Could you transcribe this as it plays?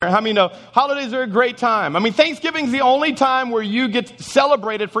How many know holidays are a great time? I mean, Thanksgiving's the only time where you get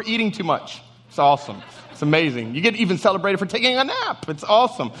celebrated for eating too much. It's awesome. It's amazing. You get even celebrated for taking a nap. It's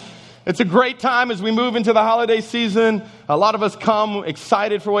awesome. It's a great time as we move into the holiday season. A lot of us come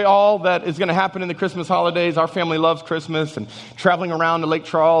excited for all that is going to happen in the Christmas holidays. Our family loves Christmas and traveling around to Lake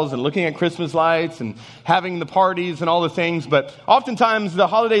Charles and looking at Christmas lights and having the parties and all the things. But oftentimes the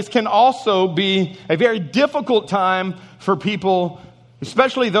holidays can also be a very difficult time for people,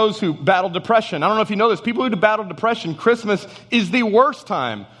 especially those who battle depression. I don't know if you know this. People who battle depression, Christmas is the worst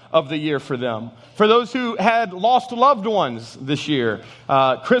time of the year for them. For those who had lost loved ones this year,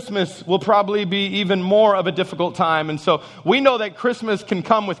 Christmas will probably be even more of a difficult time. And so we know that Christmas can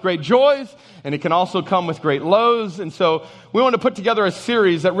come with great joys, and it can also come with great lows. And so we want to put together a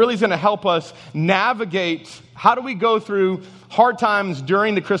series that really is going to help us navigate how do we go through hard times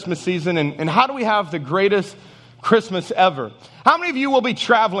during the Christmas season, and how do we have the greatest Christmas ever. How many of you will be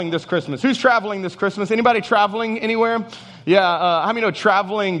traveling this Christmas? Who's traveling this Christmas? Anybody traveling anywhere? Yeah, how many know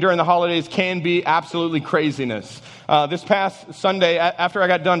traveling during the holidays can be absolutely craziness? This past Sunday, after I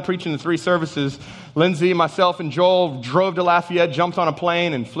got done preaching the 3 services, Lindsay, myself, and Joel drove to Lafayette, jumped on a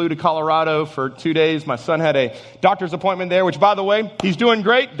plane, and flew to Colorado for 2 days. My son had a doctor's appointment there, which, by the way, he's doing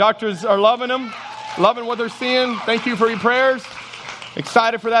great. Doctors are loving him, loving what they're seeing. Thank you for your prayers.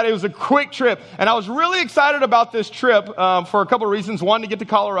 Excited for that. It was a quick trip. And I was really excited about this trip for a couple of reasons. One, to get to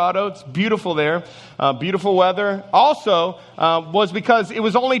Colorado. It's beautiful there. Beautiful weather. Also, was because it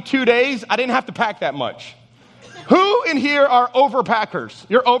was only 2 days. I didn't have to pack that much. Who in here are overpackers?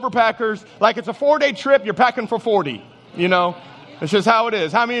 You're overpackers. Like it's a 4-day trip, you're packing for 40. You know, it's just how it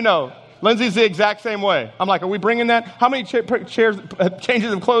is. How many know? Lindsay's the exact same way. I'm like, are we bringing that? How many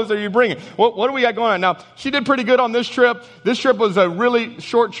changes of clothes are you bringing? What do we got going on? Now, she did pretty good on this trip. This trip was a really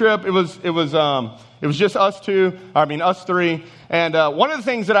short trip. It was just us three. And one of the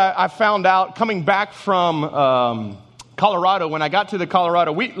things that I found out coming back from Colorado, when I got to the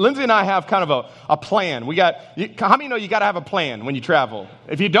Colorado, Lindsay and I have kind of a plan. How many know you got to have a plan when you travel?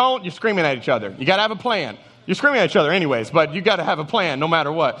 If you don't, you're screaming at each other. You got to have a plan. You're screaming at each other anyways, but you got to have a plan no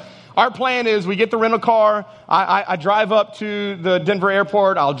matter what. Our plan is we get the rental car. I drive up to the Denver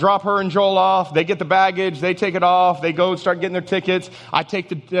airport. I'll drop her and Joel off. They get the baggage. They take it off. They go start getting their tickets. I take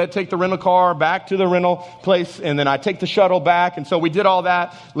the rental car back to the rental place, and then I take the shuttle back. And so we did all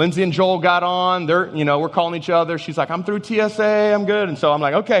that. Lindsay and Joel got on. We're calling each other. She's like, I'm through TSA. I'm good. And so I'm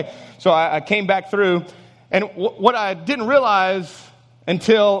like, okay. So I came back through. And what I didn't realize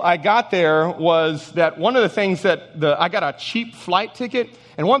until I got there was that one of the things I got a cheap flight ticket.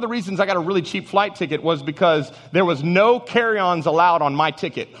 And one of the reasons I got a really cheap flight ticket was because there was no carry-ons allowed on my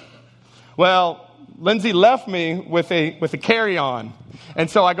ticket. Well, Lindsay left me with a carry-on. And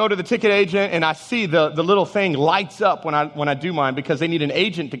so I go to the ticket agent and I see the little thing lights up when I do mine because they need an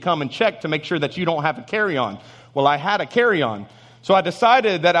agent to come and check to make sure that you don't have a carry-on. Well, I had a carry-on. So I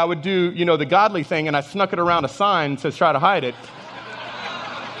decided that I would do, the godly thing, and I snuck it around a sign to try to hide it.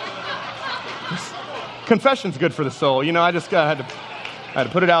 Confession's good for the soul. I just had to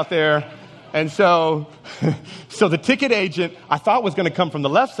put it out there. And so the ticket agent, I thought was going to come from the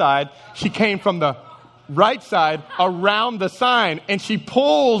left side. She came from the right side around the sign. And she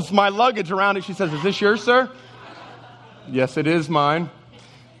pulls my luggage around it. She says, "Is this yours, sir?" "Yes, it is mine."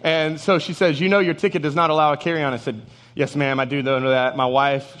 And so she says, "Your ticket does not allow a carry-on." I said, "Yes, ma'am, I do know that. My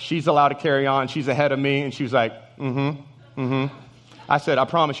wife, she's allowed to carry on. She's ahead of me." And she was like, I said, "I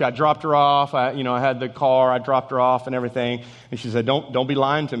promise you, I dropped her off. I had the car. I dropped her off and everything." And she said, Don't be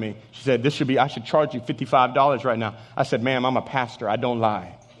lying to me." She said, I should charge you $55 right now. I said, "Ma'am, I'm a pastor. I don't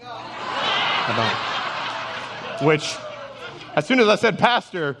lie." I don't. Which, as soon as I said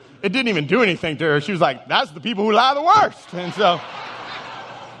pastor, it didn't even do anything to her. She was like, "That's the people who lie the worst." And so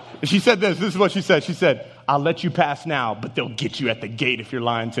she said this is what she said. She said, "I'll let you pass now, but they'll get you at the gate if you're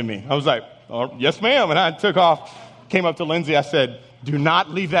lying to me." I was like, "Oh, yes, ma'am." And I took off, came up to Lindsay. I said, "Do not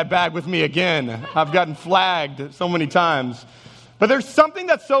leave that bag with me again." I've gotten flagged so many times. But there's something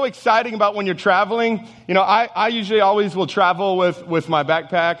that's so exciting about when you're traveling. I usually always will travel with my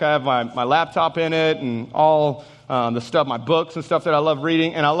backpack. I have my laptop in it and all the stuff, my books and stuff that I love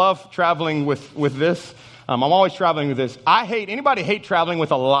reading. And I love traveling with this. I'm always traveling with this. Anybody hate traveling with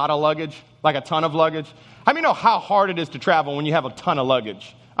a lot of luggage, like a ton of luggage? How many know how hard it is to travel when you have a ton of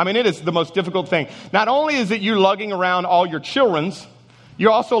luggage? I mean, it is the most difficult thing. Not only is it you lugging around all your children's,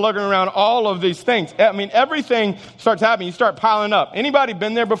 you're also lugging around all of these things. I mean, everything starts happening. You start piling up. Anybody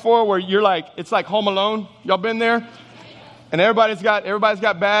been there before where you're like, it's like Home Alone? Y'all been there? And everybody's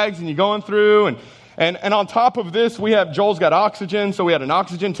got bags and you're going through And on top of this, Joel's got oxygen, so we had an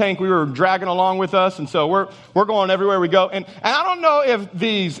oxygen tank we were dragging along with us, and so we're going everywhere we go. And I don't know if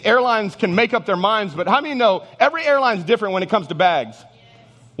these airlines can make up their minds, but how many know every airline's different when it comes to bags?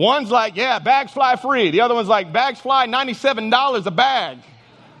 One's like, yeah, bags fly free. The other one's like, bags fly $97 a bag.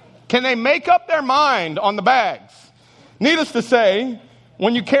 Can they make up their mind on the bags? Needless to say,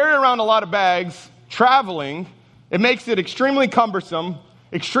 when you carry around a lot of bags, traveling, it makes it extremely cumbersome,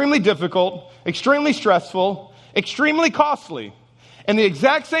 extremely difficult, extremely stressful, extremely costly. And the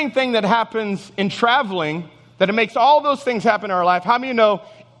exact same thing that happens in traveling, that it makes all those things happen in our life. How many know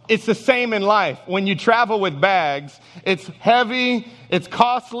it's the same in life? When you travel with bags, it's heavy, it's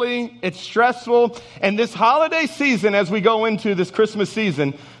costly, it's stressful. And this holiday season, as we go into this Christmas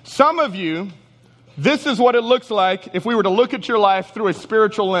season, some of you, this is what it looks like if we were to look at your life through a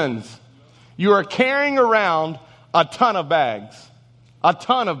spiritual lens. You are carrying around a ton of bags. A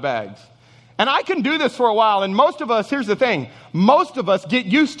ton of bags. And I can do this for a while. And most of us, here's the thing, most of us get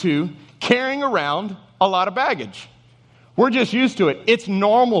used to carrying around a lot of baggage. We're just used to it. It's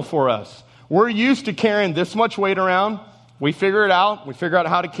normal for us. We're used to carrying this much weight around. We figure it out. We figure out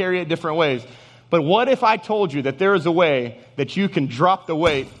how to carry it different ways. But what if I told you that there is a way that you can drop the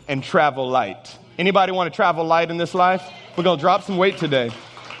weight and travel light? Anybody want to travel light in this life? We're going to drop some weight today.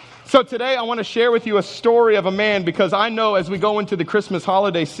 So today I want to share with you a story of a man, because I know as we go into the Christmas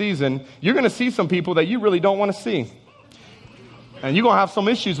holiday season, you're going to see some people that you really don't want to see. And you're going to have some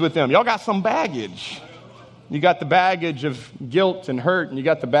issues with them. Y'all got some baggage. You got the baggage of guilt and hurt, and you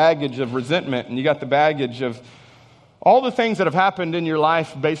got the baggage of resentment, and you got the baggage of all the things that have happened in your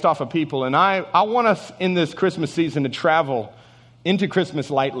life based off of people. And I want us in this Christmas season to travel into Christmas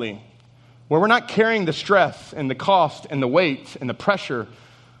lightly, where we're not carrying the stress and the cost and the weight and the pressure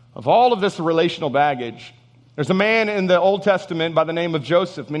of all of this relational baggage. There's a man in the Old Testament by the name of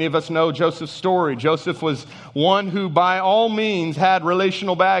Joseph. Many of us know Joseph's story. Joseph was one who by all means had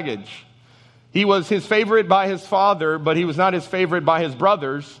relational baggage. He was his favorite by his father, but he was not his favorite by his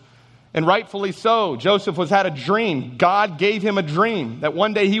brothers. And rightfully so. Joseph had a dream. God gave him a dream that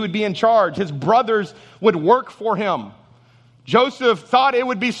one day he would be in charge. His brothers would work for him. Joseph thought it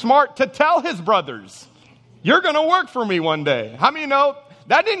would be smart to tell his brothers, you're going to work for me one day. How many know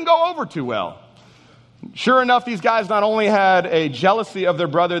that didn't go over too well? Sure enough, these guys not only had a jealousy of their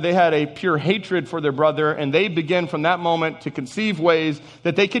brother, they had a pure hatred for their brother, and they began from that moment to conceive ways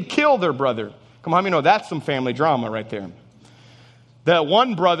that they could kill their brother. Come on, how many know that's some family drama right there? That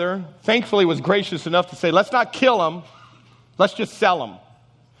one brother, thankfully, was gracious enough to say, let's not kill him, let's just sell him.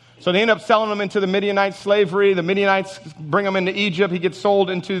 So they end up selling him into the Midianite slavery. The Midianites bring him into Egypt. He gets sold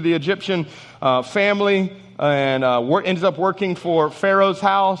into the Egyptian family and ends up working for Pharaoh's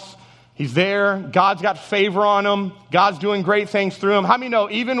house. He's there. God's got favor on him. God's doing great things through him. How many know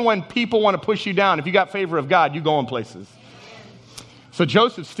even when people want to push you down, if you got favor of God, you go in places? So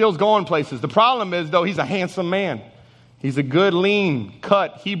Joseph still's going places. The problem is, though, he's a handsome man. He's a good, lean,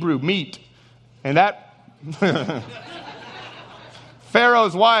 cut Hebrew meat. And that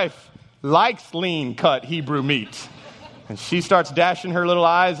Pharaoh's wife likes lean, cut Hebrew meat. And she starts dashing her little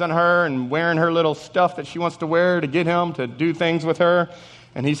eyes on her and wearing her little stuff that she wants to wear to get him to do things with her.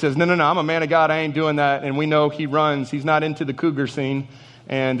 And he says, no, I'm a man of God. I ain't doing that. And we know he runs. He's not into the cougar scene.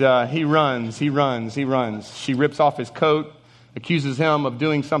 And he runs. She rips off his coat, accuses him of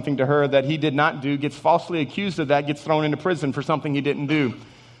doing something to her that he did not do, gets falsely accused of that, gets thrown into prison for something he didn't do.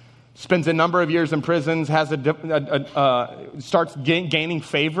 Spends a number of years in prisons, starts gaining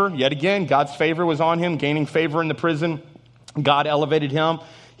favor. Yet again, God's favor was on him, gaining favor in the prison. God elevated him.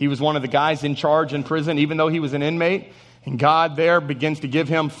 He was one of the guys in charge in prison, even though he was an inmate. And God there begins to give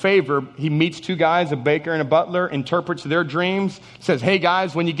him favor. He meets two guys, a baker and a butler, interprets their dreams, says, hey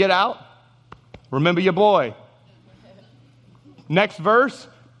guys, when you get out, remember your boy. Next verse,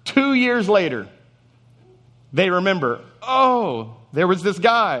 2 years later, they remember, oh, there was this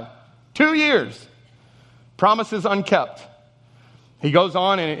guy. 2 years. Promises unkept. He goes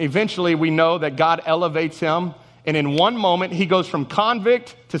on, and eventually we know that God elevates him. And in one moment, he goes from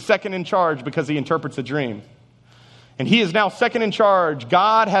convict to second in charge because he interprets a dream. And he is now second in charge.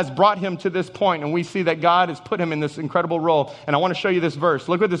 God has brought him to this point, and we see that God has put him in this incredible role. And I want to show you this verse.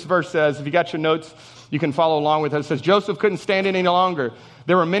 Look what this verse says. If you got your notes, you can follow along with it. It says, Joseph couldn't stand it any longer.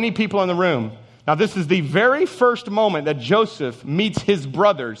 There were many people in the room. Now, this is the very first moment that Joseph meets his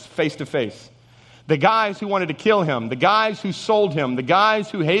brothers face to face. The guys who wanted to kill him, the guys who sold him, the guys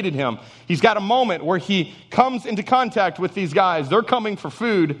who hated him. He's got a moment where he comes into contact with these guys. They're coming for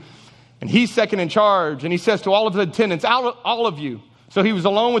food, and he's second in charge. And he says to all of the attendants, all of you. So he was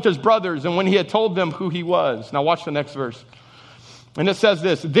alone with his brothers, and when he had told them who he was. Now watch the next verse. And it says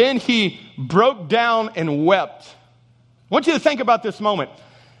this, then he broke down and wept. I want you to think about this moment.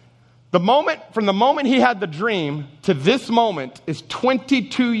 From the moment he had the dream to this moment is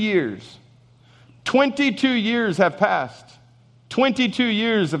 22 years. 22 years have passed. 22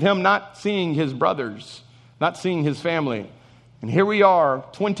 years of him not seeing his brothers, not seeing his family. And here we are,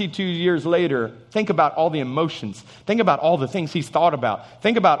 22 years later. Think about all the emotions. Think about all the things he's thought about.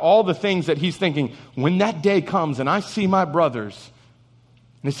 Think about all the things that he's thinking, when that day comes and I see my brothers.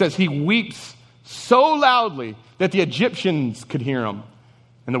 And it says he weeps so loudly that the Egyptians could hear him.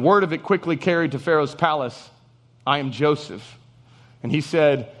 And the word of it quickly carried to Pharaoh's palace, I am Joseph. And he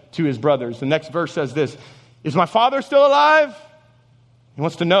said to his brothers, the next verse says this, is my father still alive? He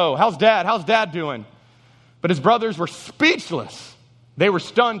wants to know, how's dad doing? But his brothers were speechless. They were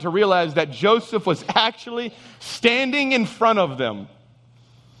stunned to realize that Joseph was actually standing in front of them.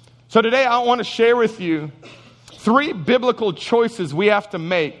 So today I want to share with you 3 biblical choices we have to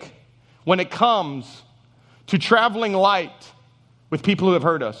make when it comes to traveling light with people who have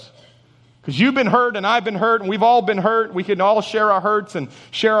hurt us. Because you've been hurt and I've been hurt and we've all been hurt. We can all share our hurts and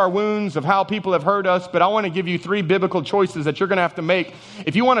share our wounds of how people have hurt us. But I want to give you 3 biblical choices that you're going to have to make.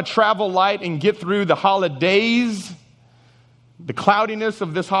 If you want to travel light and get through the holidays, the cloudiness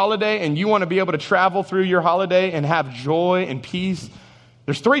of this holiday, and you want to be able to travel through your holiday and have joy and peace,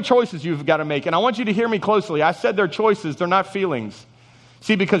 there's 3 choices you've got to make. And I want you to hear me closely. I said they're choices, they're not feelings.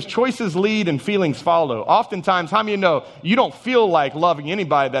 See, because choices lead and feelings follow. Oftentimes, how many of you know you don't feel like loving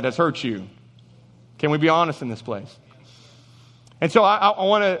anybody that has hurt you? Can we be honest in this place? And so I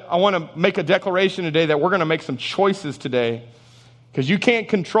want to make a declaration today that we're going to make some choices today, because you can't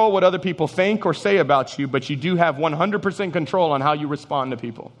control what other people think or say about you, but you do have 100% control on how you respond to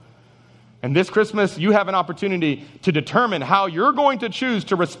people. And this Christmas, you have an opportunity to determine how you're going to choose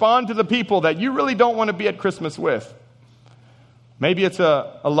to respond to the people that you really don't want to be at Christmas with. Maybe it's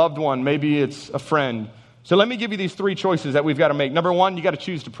a loved one. Maybe it's a friend. So let me give you these 3 choices that we've got to make. Number 1, you got to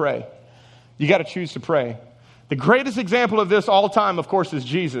choose to pray. You got to choose to pray. The greatest example of this all time, of course, is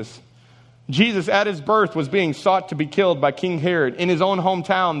Jesus. Jesus, at his birth, was being sought to be killed by King Herod in his own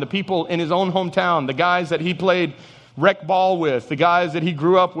hometown. The people in his own hometown, the guys that he played rec ball with, the guys that he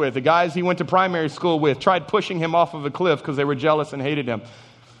grew up with, the guys he went to primary school with, tried pushing him off of a cliff because they were jealous and hated him.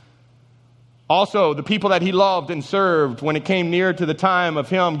 Also, the people that he loved and served, when it came near to the time of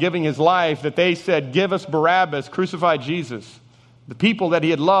him giving his life, that they said, give us Barabbas, crucify Jesus. The people that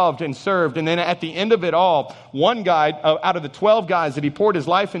he had loved and served. And then at the end of it all, one guy, out of the 12 guys that he poured his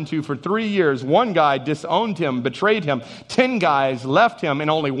life into for 3 years, one guy disowned him, betrayed him. 10 guys left him, and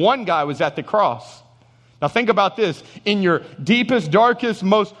only one guy was at the cross. Now think about this. In your deepest, darkest,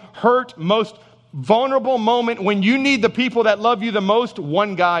 most hurt, most vulnerable moment, when you need the people that love you the most,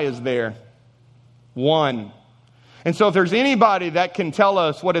 one guy is there. One. And so if there's anybody that can tell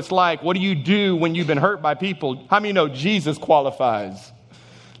us what it's like, what do you do when you've been hurt by people? How many know Jesus qualifies?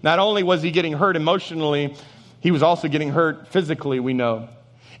 Not only was he getting hurt emotionally, he was also getting hurt physically, we know.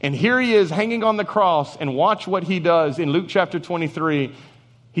 And here he is hanging on the cross, and watch what he does in Luke chapter 23.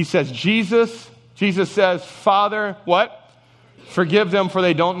 He says, Jesus says, Father, what? Forgive them, for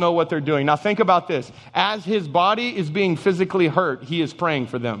they don't know what they're doing. Now think about this. As his body is being physically hurt, he is praying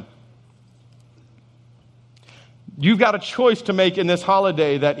for them. You've got a choice to make in this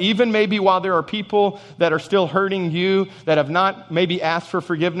holiday, that even maybe while there are people that are still hurting you, that have not maybe asked for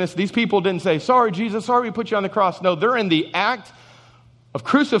forgiveness, these people didn't say, sorry, Jesus, sorry we put you on the cross. No, they're in the act of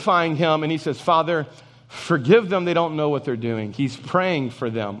crucifying him, and he says, Father, forgive them, they don't know what they're doing. He's praying for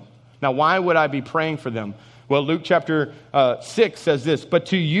them. Now, why would I be praying for them? Well, Luke chapter 6 says this, but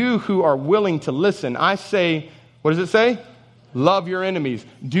to you who are willing to listen, I say, what does it say? Love your enemies.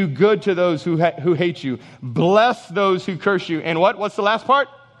 Do good to those who hate you. Bless those who curse you. And what? What's the last part?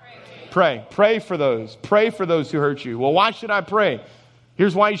 Pray. Pray for those. Pray for those who hurt you. Well, why should I pray?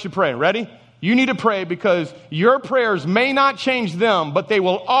 Here's why you should pray. Ready? You need to pray because your prayers may not change them, but they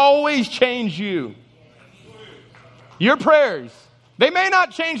will always change you. Your prayers, they may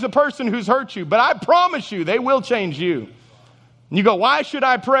not change the person who's hurt you, but I promise you, they will change you. And you go, why should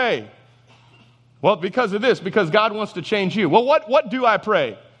I pray? Well, because of this, because God wants to change you. Well, what do I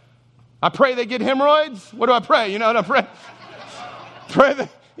pray? I pray they get hemorrhoids? What do I pray? You know what I pray? Pray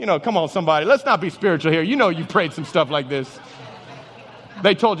that, come on, somebody. Let's not be spiritual here. You know you prayed some stuff like this.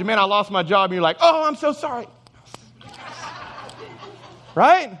 They told you, man, I lost my job. And you're like, oh, I'm so sorry.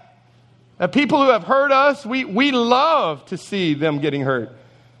 Right? The people who have hurt us, we love to see them getting hurt.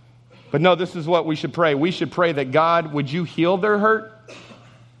 But no, this is what we should pray. We should pray that God, would you heal their hurt?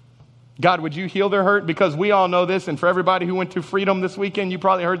 God, would you heal their hurt? Because we all know this, and for everybody who went to Freedom this weekend, you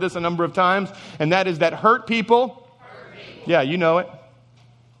probably heard this a number of times, and that is that hurt people Yeah, you know it.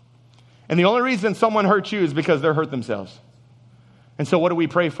 And the only reason someone hurts you is because they're hurt themselves. And so what do we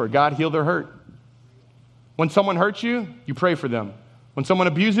pray for? God, heal their hurt. When someone hurts you, you pray for them. When someone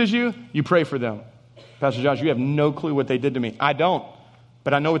abuses you, you pray for them. Pastor Josh, you have no clue what they did to me. I don't.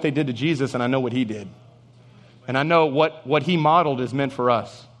 But I know what they did to Jesus, and I know what he did. And I know what he modeled is meant for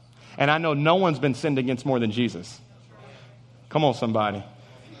us. And I know no one's been sinned against more than Jesus. Come on, somebody.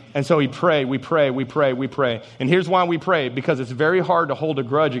 And so we pray. And here's why we pray. Because it's very hard to hold a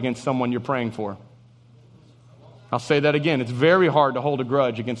grudge against someone you're praying for. I'll say that again. It's very hard to hold a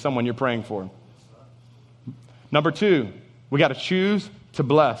grudge against someone you're praying for. Number 2, we got to choose to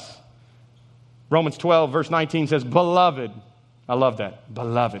bless. Romans 12, verse 19 says, beloved. I love that.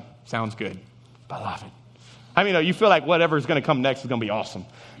 Beloved. Sounds good. Beloved. I mean, you feel like whatever's going to come next is going to be awesome.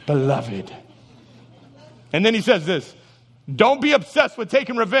 Beloved. And then he says this. Don't be obsessed with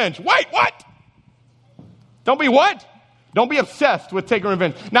taking revenge. Wait, what? Don't be what? Don't be obsessed with taking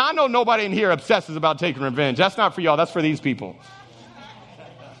revenge. Now, I know nobody in here obsesses about taking revenge. That's not for y'all. That's for these people.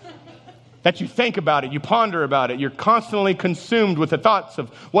 That you think about it, you ponder about it. You're constantly consumed with the thoughts of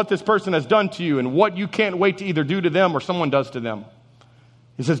what this person has done to you and what you can't wait to either do to them or someone does to them.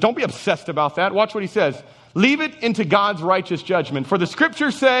 He says, don't be obsessed about that. Watch what he says. Leave it into God's righteous judgment. For the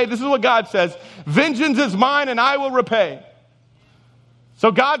scriptures say, this is what God says, vengeance is mine and I will repay.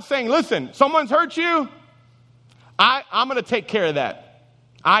 So God's saying, listen, someone's hurt you. I'm going to take care of that.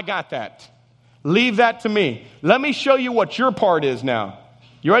 I got that. Leave that to me. Let me show you what your part is now.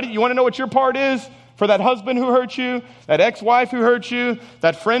 You ready? You want to know what your part is? For that husband who hurt you, that ex-wife who hurt you,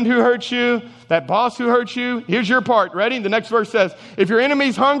 that friend who hurt you, that boss who hurt you. Here's your part. Ready? The next verse says, if your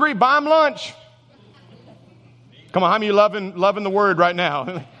enemy's hungry, buy him lunch. Come on, how many of you loving the word right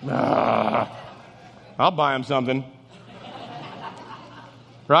now? I'll buy him something.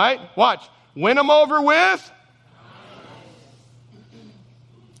 Right? Watch. Win them over with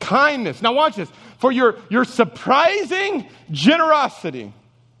kindness. Now watch this. For your surprising generosity.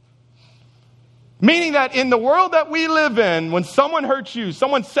 Meaning that in the world that we live in, when someone hurts you,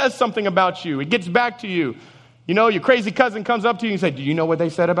 someone says something about you, it gets back to you. You know, your crazy cousin comes up to you and says, do you know what they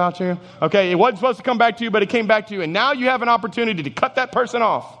said about you? Okay, it wasn't supposed to come back to you, but it came back to you. And now you have an opportunity to cut that person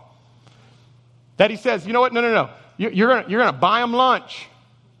off. That he says, you know what? No. You're gonna buy them lunch.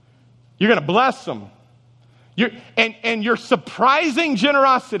 You're going to bless them. And your surprising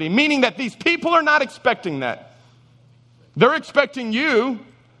generosity, meaning that these people are not expecting that. They're expecting you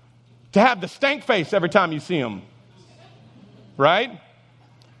to have the stank face every time you see them. Right?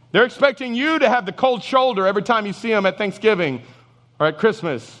 They're expecting you to have the cold shoulder every time you see them at Thanksgiving or at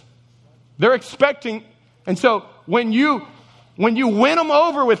Christmas. They're expecting, and so when you win them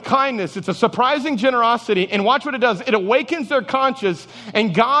over with kindness, it's a surprising generosity. And watch what it does. It awakens their conscience,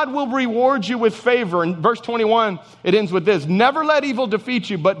 and God will reward you with favor. In verse 21, it ends with this. Never let evil defeat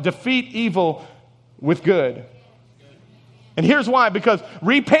you, but defeat evil with good. And here's why. Because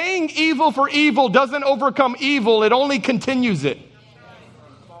repaying evil for evil doesn't overcome evil. It only continues it.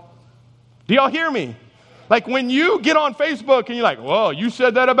 Do y'all hear me? Like when you get on Facebook and you're like, whoa, you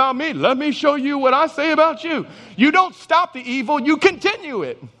said that about me. Let me show you what I say about you. You don't stop the evil. You continue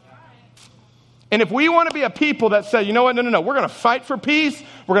it. And if we want to be a people that say, you know what, no, we're going to fight for peace.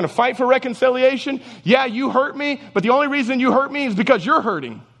 We're going to fight for reconciliation. Yeah, you hurt me, but the only reason you hurt me is because you're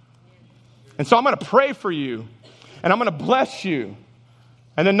hurting. And so I'm going to pray for you, and I'm going to bless you.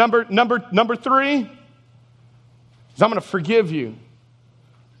 And then number 3 is I'm going to forgive you.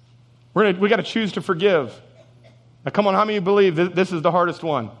 We got to choose to forgive. Now, come on, how many of you believe this is the hardest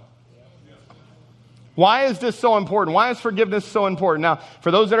one? Why is this so important? Why is forgiveness so important? Now,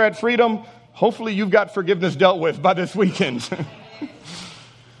 for those that are at Freedom, hopefully you've got forgiveness dealt with by this weekend.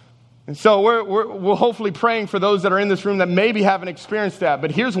 And so we're hopefully praying for those that are in this room that maybe haven't experienced that.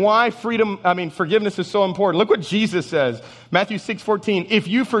 But here's why forgiveness is so important. Look what Jesus says. Matthew 6:14. If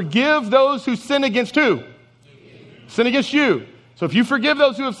you forgive those who sin against who? Sin against you. So if you forgive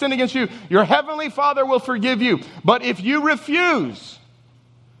those who have sinned against you, your heavenly Father will forgive you. But if you refuse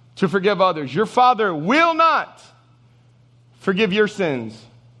to forgive others, your Father will not forgive your sins.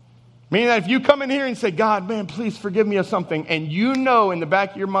 Meaning that if you come in here and say, God, man, please forgive me of something, and you know in the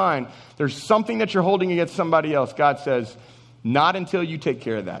back of your mind there's something that you're holding against somebody else, God says, not until you take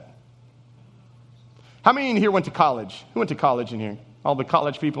care of that. How many in here went to college? Who went to college in here? All the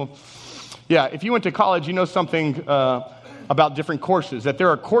college people? Yeah, if you went to college, you know something about different courses, that there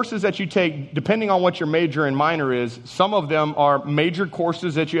are courses that you take depending on what your major and minor is. Some of them are major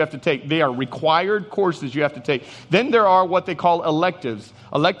courses that you have to take. They are required courses you have to take. Then there are what they call electives.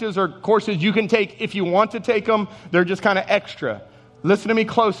 Electives are courses you can take if you want to take them. They're just kind of extra. Listen to me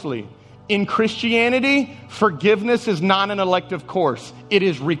closely. In Christianity, forgiveness is not an elective course. It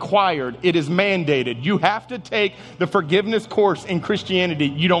is required. It is mandated. You have to take the forgiveness course in Christianity.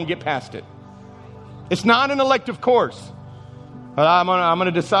 You don't get past it. It's not an elective course. I'm going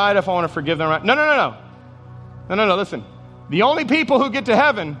to decide if I want to forgive them. Right? No. Listen. The only people who get to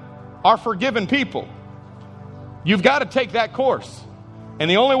heaven are forgiven people. You've got to take that course.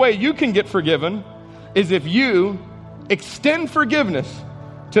 And the only way you can get forgiven is if you extend forgiveness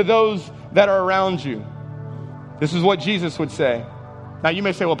to those that are around you. This is what Jesus would say. Now you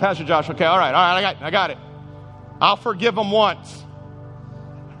may say, well, Pastor Josh, okay, all right, I got it. I'll forgive them once.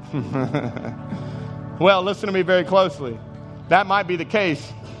 Well, listen to me very closely. That might be the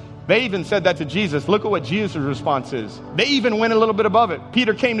case. They even said that to Jesus. Look at what Jesus' response is. They even went a little bit above it.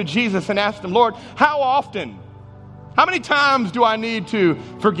 Peter came to Jesus and asked him, Lord, how often? How many times do I need to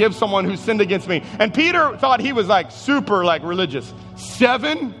forgive someone who sinned against me? And Peter thought he was super religious.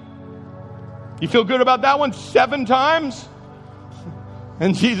 7? You feel good about that one? 7 times?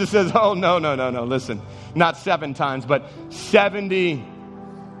 And Jesus says, oh, no. Listen, not 7 times, but 70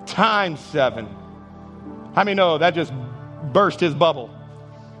 times 7. How many know that just burst his bubble?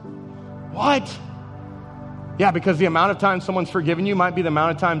 What? Yeah, because the amount of times someone's forgiven you might be the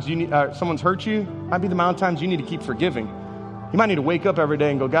amount of times someone's hurt you, might be the amount of times you need to keep forgiving. You might need to wake up every day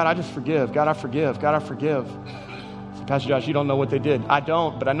and go, God, I just forgive. God, I forgive. God, I forgive. So, Pastor Josh, you don't know what they did. I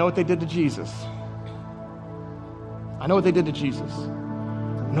don't, but I know what they did to Jesus. I know what they did to Jesus.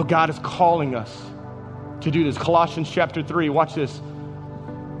 I know God is calling us to do this. Colossians chapter 3, watch this.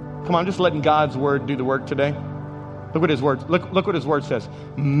 Come on, I'm just letting God's word do the work today. Look what his word, look what his word says.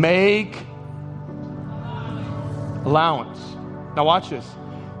 Make allowance. Now watch this.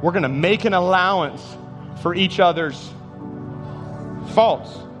 We're going to make an allowance for each other's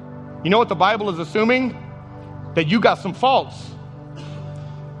faults. You know what the Bible is assuming? That you got some faults.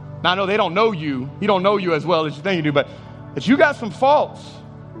 Now I know they don't know you. He don't know you as well as you think you do, but that you got some faults.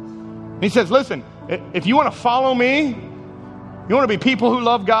 And he says, listen, if you want to follow me, you want to be people who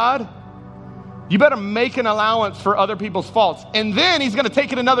love God, you better make an allowance for other people's faults. And then he's going to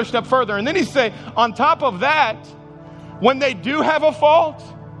take it another step further. And then he say, on top of that, when they do have a fault,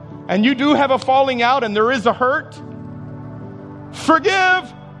 and you do have a falling out, and there is a hurt,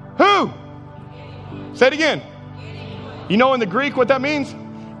 forgive who? Say it again. You know in the Greek what that means?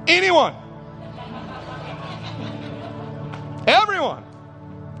 Anyone. Everyone.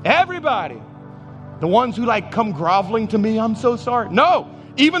 Everybody. The ones who come groveling to me, I'm so sorry. No.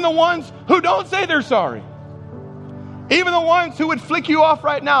 Even the ones who don't say they're sorry. Even the ones who would flick you off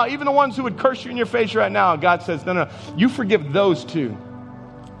right now. Even the ones who would curse you in your face right now. God says, no. You forgive those two.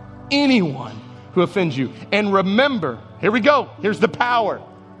 Anyone who offends you. And remember, here we go. Here's the power.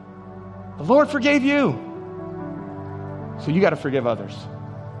 The Lord forgave you. So you got to forgive others.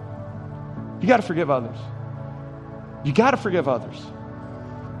 You got to forgive others. You got to forgive others.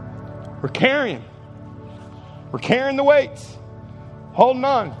 We're carrying the weights. Holding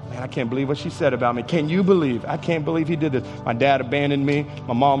on. Man, I can't believe what she said about me. Can you believe? I can't believe he did this. My dad abandoned me.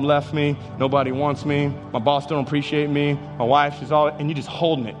 My mom left me. Nobody wants me. My boss don't appreciate me. My wife, she's all, and you're just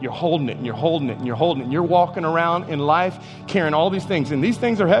holding it. You're holding it, and you're holding it, and you're holding it. And you're walking around in life carrying all these things, and these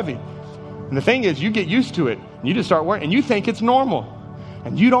things are heavy. And the thing is, you get used to it, and you just start worrying, and you think it's normal.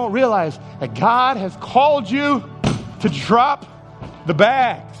 And you don't realize that God has called you to drop the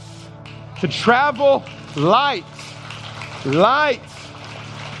bags, to travel light.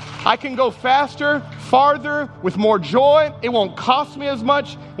 I can go faster, farther, with more joy. It won't cost me as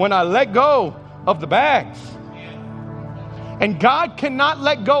much when I let go of the bags. And God cannot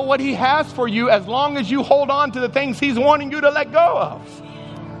let go what he has for you as long as you hold on to the things he's wanting you to let go of.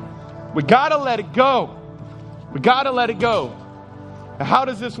 We got to let it go. We got to let it go. Now, how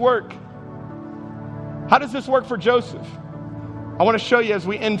does this work? How does this work for Joseph? I want to show you as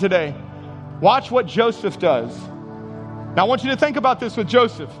we end today. Watch what Joseph does. Now, I want you to think about this with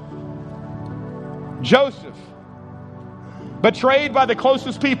Joseph. Joseph, betrayed by the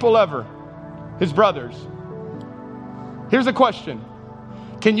closest people ever, his brothers. Here's a question.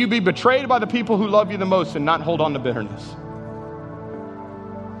 Can you be betrayed by the people who love you the most and not hold on to bitterness?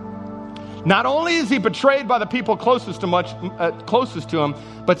 Not only is he betrayed by the people closest to him,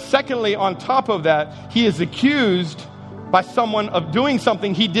 but secondly, on top of that, he is accused by someone of doing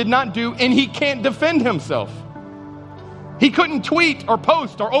something he did not do, and he can't defend himself. He couldn't tweet or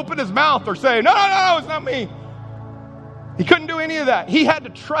post or open his mouth or say, no, it's not me. He couldn't do any of that. He had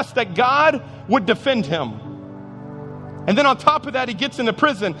to trust that God would defend him. And then on top of that, he gets into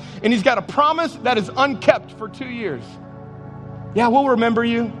prison, and he's got a promise that is unkept for 2 years. Yeah, we'll remember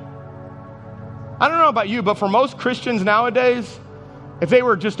you. I don't know about you, but for most Christians nowadays, If they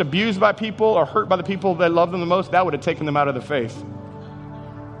were just abused by people or hurt by the people that loved them the most, that would have taken them out of the faith.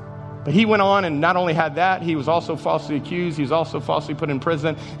 But he went on and not only had that, he was also falsely accused. He was also falsely put in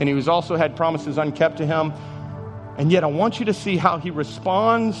prison. And he was also had promises unkept to him. And yet I want you to see how he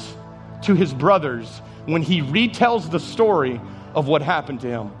responds to his brothers when he retells the story of what happened to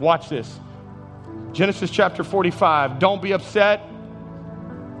him. Watch this. Genesis chapter 45. Don't be upset.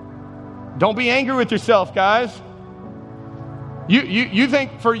 Don't be angry with yourself, guys. You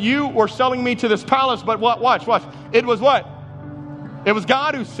think for you were selling me to this palace, but what? Watch. It was what? It was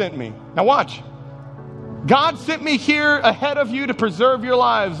God who sent me. Now watch. God sent me here ahead of you to preserve your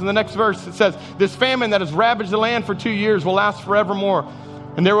lives. In the next verse it says, this famine that has ravaged the land for 2 years will last forevermore,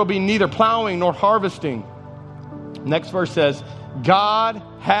 and there will be neither plowing nor harvesting. Next verse says, God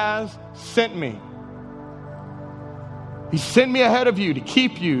has sent me. He sent me ahead of you to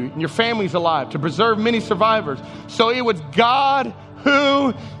keep you and your families alive, to preserve many survivors. So it was God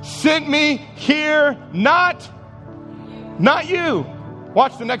who sent me here, not you.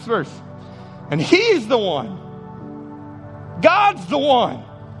 Watch the next verse. And he's the one, God's the one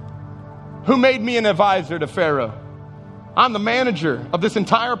who made me an advisor to Pharaoh. I'm the manager of this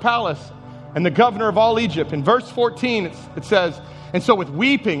entire palace and the governor of all Egypt. In verse 14, it says, and so with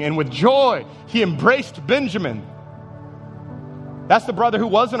weeping and with joy, he embraced Benjamin. That's the brother who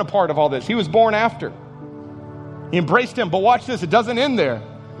wasn't a part of all this. He was born after. He embraced him. But watch this. It doesn't end there.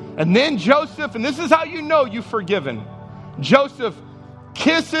 And then Joseph, and this is how you know you've forgiven. Joseph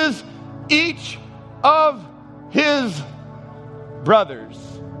kisses each of his brothers.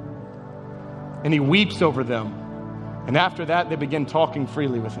 And he weeps over them. And after that, they begin talking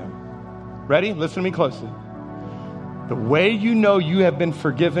freely with him. Ready? Listen to me closely. The way you know you have been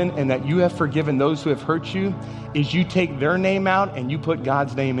forgiven and that you have forgiven those who have hurt you is you take their name out and you put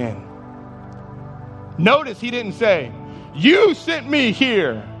God's name in. Notice he didn't say, you sent me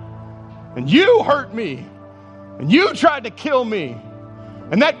here and you hurt me and you tried to kill me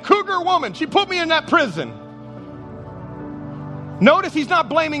and that cougar woman, she put me in that prison. Notice he's not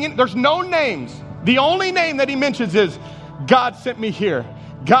blaming it. There's no names. The only name that he mentions is God sent me here.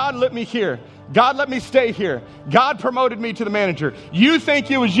 God let me here. God let me stay here. God promoted me to the manager. You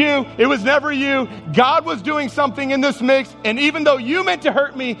think it was you. It was never you. God was doing something in this mix. And even though you meant to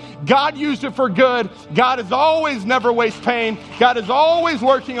hurt me, God used it for good. God is always never waste pain. God is always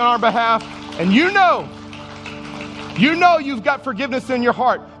working on our behalf. And you know you've got forgiveness in your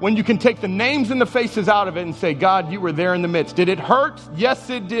heart when you can take the names and the faces out of it and say, God, you were there in the midst. Did it hurt? Yes,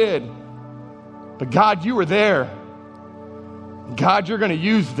 it did. But God, you were there. God, you're going to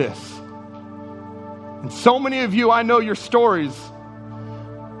use this. And so many of you, I know your stories.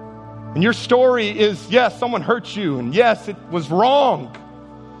 And your story is, yes, someone hurt you. And yes, it was wrong.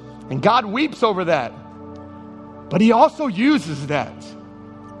 And God weeps over that. But he also uses that.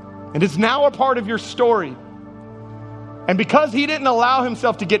 And it's now a part of your story. And because he didn't allow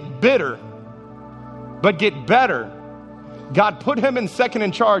himself to get bitter, but get better, God put him in second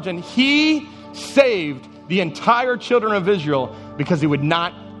in charge. And he saved the entire children of Israel because he would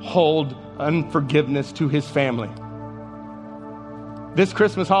not hold unforgiveness to his family. This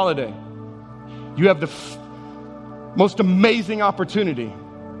Christmas holiday, you have the most amazing opportunity.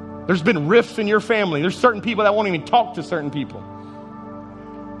 There's been rifts in your family. There's certain people that won't even talk to certain people.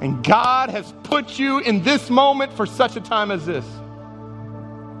 And God has put you in this moment for such a time as this.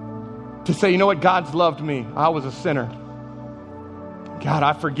 To say, you know what? God's loved me. I was a sinner. God,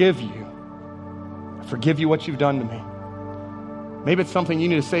 I forgive you. I forgive you what you've done to me. Maybe it's something you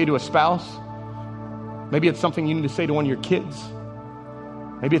need to say to a spouse. Maybe it's something you need to say to one of your kids.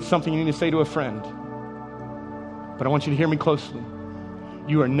 Maybe it's something you need to say to a friend. But I want you to hear me closely.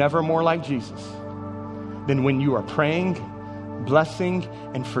 You are never more like Jesus than when you are praying, blessing,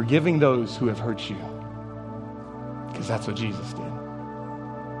 and forgiving those who have hurt you. Because that's what Jesus did.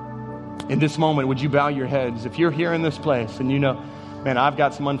 In this moment, would you bow your heads? If you're here in this place and you know, man, I've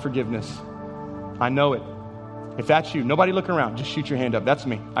got some unforgiveness. I know it. If that's you, nobody looking around, just shoot your hand up. That's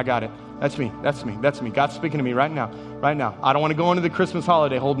me. I got it. That's me. That's me. That's me. God's speaking to me right now. Right now. I don't want to go into the Christmas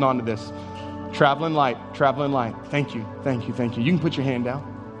holiday holding on to this. Traveling light. Traveling light. Thank you. Thank you. Thank you. You can put your hand down.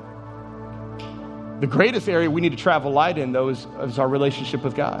 The greatest area we need to travel light in, though, is our relationship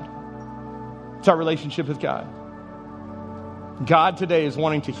with God. It's our relationship with God. God today is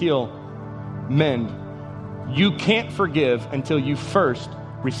wanting to heal, mend. You can't forgive until you first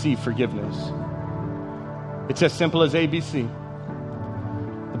receive forgiveness. It's as simple as ABC.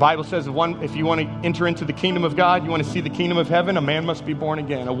 The Bible says if you want to enter into the kingdom of God, you want to see the kingdom of heaven, a man must be born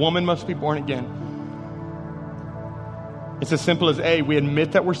again. A woman must be born again. It's as simple as we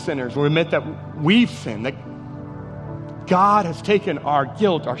admit that we're sinners. We admit that we've sinned, that God has taken our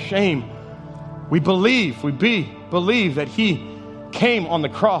guilt, our shame. We believe that he came on the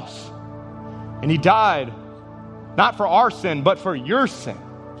cross and he died not for our sin, but for your sin.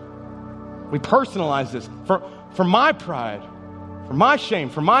 We personalize this for my pride, for my shame,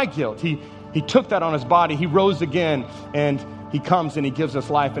 for my guilt. He took that on his body. He rose again, and he comes and he gives us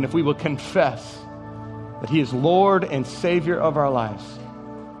life. And if we will confess that he is Lord and Savior of our lives,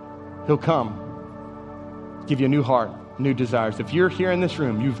 he'll come, give you a new heart, new desires. If you're here in this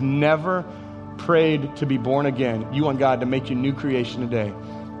room, you've never prayed to be born again, you want God to make you a new creation today,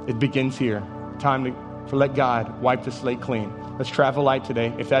 it begins here. Time to let God wipe the slate clean. Let's travel light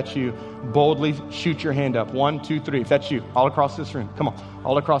today. If that's you, boldly shoot your hand up. 1, 2, 3. If that's you, all across this room. Come on,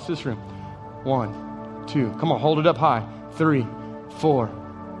 all across this room. 1, 2. Come on, hold it up high. 3, 4,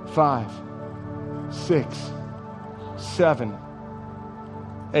 5, 6, 7,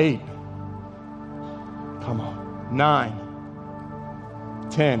 8. Come on. 9,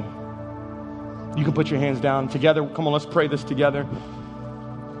 10. You can put your hands down together. Come on, let's pray this together.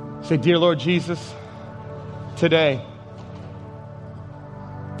 Say, dear Lord Jesus, today,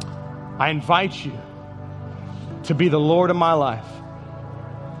 I invite you to be the Lord of my life.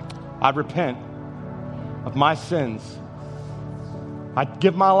 I repent of my sins. I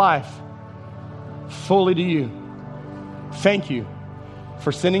give my life fully to you. Thank you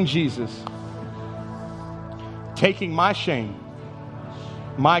for sending Jesus, taking my shame,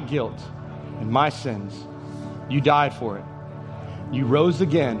 my guilt, and my sins. You died for it. You rose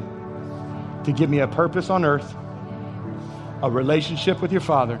again to give me a purpose on earth, a relationship with your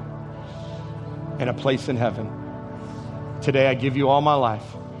Father, and a place in heaven. Today I give you all my life.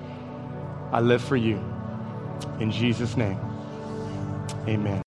 I live for you. In Jesus' name, amen.